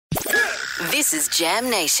This is Jam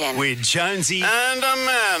Nation. With Jonesy and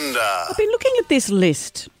Amanda. I've been looking at this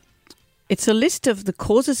list. It's a list of the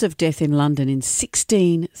causes of death in London in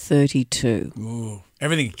 1632. Ooh,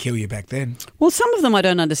 everything could kill you back then. Well, some of them I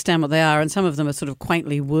don't understand what they are, and some of them are sort of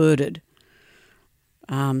quaintly worded.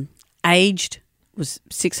 Aged was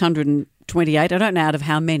 628. I don't know out of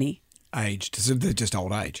how many. Aged. So they're just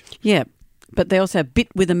old age. Yeah, but they also have bit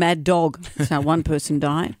with a mad dog. That's how one person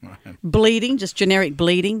died. Bleeding, just generic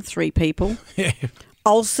bleeding, 3 people. Yeah.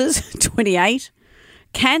 Ulcers, 28.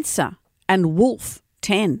 Cancer and wolf,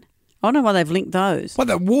 10. I don't know why they've linked those. What,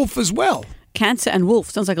 the wolf as well? Cancer and wolf.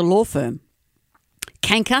 Sounds like a law firm.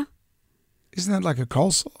 Canker. Isn't that like a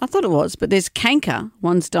coleslaw? I thought it was, but there's canker.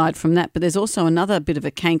 One's died from that, but there's also another bit of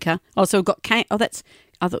a canker. Oh, so we've got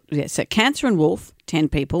so cancer and wolf, 10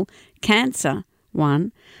 people. Cancer,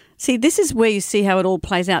 1. See, this is where you see how it all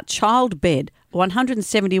plays out. Childbed,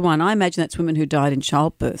 171. I imagine that's women who died in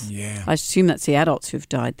childbirth. Yeah. I assume that's the adults who've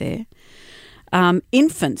died there.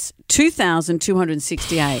 Infants,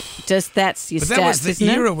 2,268. Just that's your But stats, that was the isn't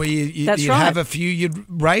era it? where you'd That's right. have a few, you'd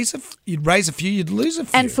raise a few, you'd lose a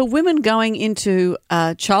few. And for women going into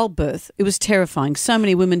childbirth, it was terrifying. So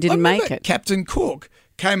many women I didn't remember make it. Captain Cook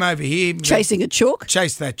came over here. Chasing a chook.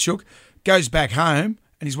 Chased that chook, goes back home,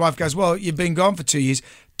 and his wife goes, well, you've been gone for 2 years.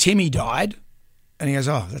 Timmy died. And he goes,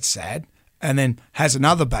 oh, that's sad. And then has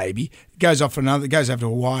another baby, goes over to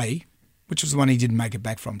Hawaii, which was the one he didn't make it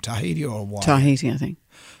back from, Tahiti or Hawaii. Tahiti, I think.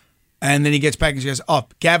 And then he gets back and she goes, oh,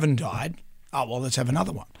 Gavin died. Oh, well, let's have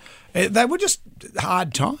another one. They were just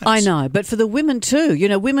hard times. I know, but for the women too,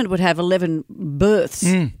 women would have 11 births,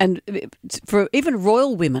 and for even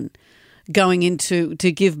royal women going into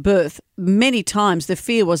to give birth, many times the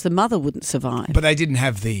fear was the mother wouldn't survive. But they didn't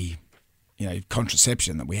have the,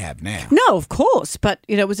 contraception that we have now. No, of course, but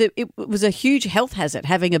it was a huge health hazard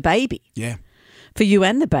having a baby. Yeah. For you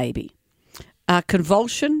and the baby.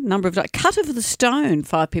 Convulsion, cut of the stone,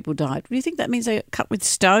 5 people died. Do you think that means they got cut with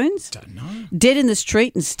stones? Don't know. Dead in the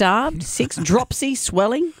street and starved, 6. Dropsy,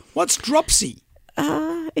 swelling. What's dropsy?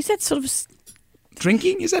 Is that sort of...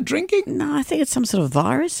 Drinking? Is that drinking? No, I think it's some sort of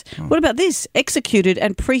virus. Oh. What about this? Executed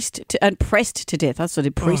and pressed to death. I sort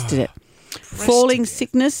of pressed to death. Falling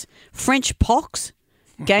sickness, French pox,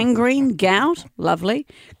 gangrene, gout, lovely.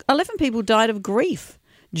 11 people died of grief,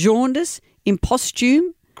 jaundice,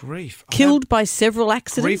 imposthume, grief, killed by several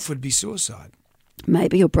accidents. Grief would be suicide.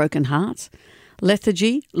 Maybe, or broken hearts.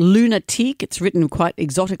 Lethargy, lunatique, it's written quite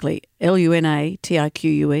exotically,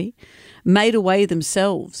 Lunatique, made away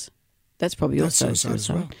themselves. That's probably also suicide as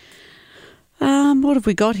well. What have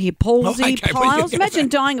we got here? Palsy, Okay, piles. Imagine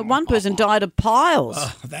dying. One person died of piles.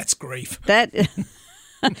 Oh, that's grief. That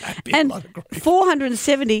That'd be a and lot of grief.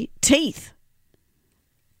 470 teeth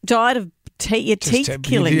died of your teeth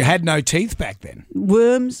killing. You had no teeth back then.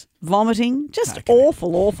 Worms, vomiting, just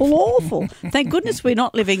awful, awful, awful. Thank goodness we're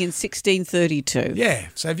not living in 1632. Yeah,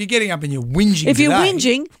 so if you're getting up and you're whinging If you're today,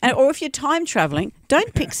 whinging, or if you're time travelling,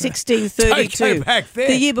 don't pick 1632. Don't go back there.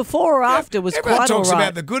 The year before or after was everyone quite all talks right.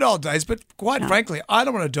 about the good old days, but quite frankly, I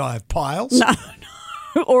don't want to die of piles. No,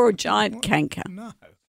 or a giant canker. No.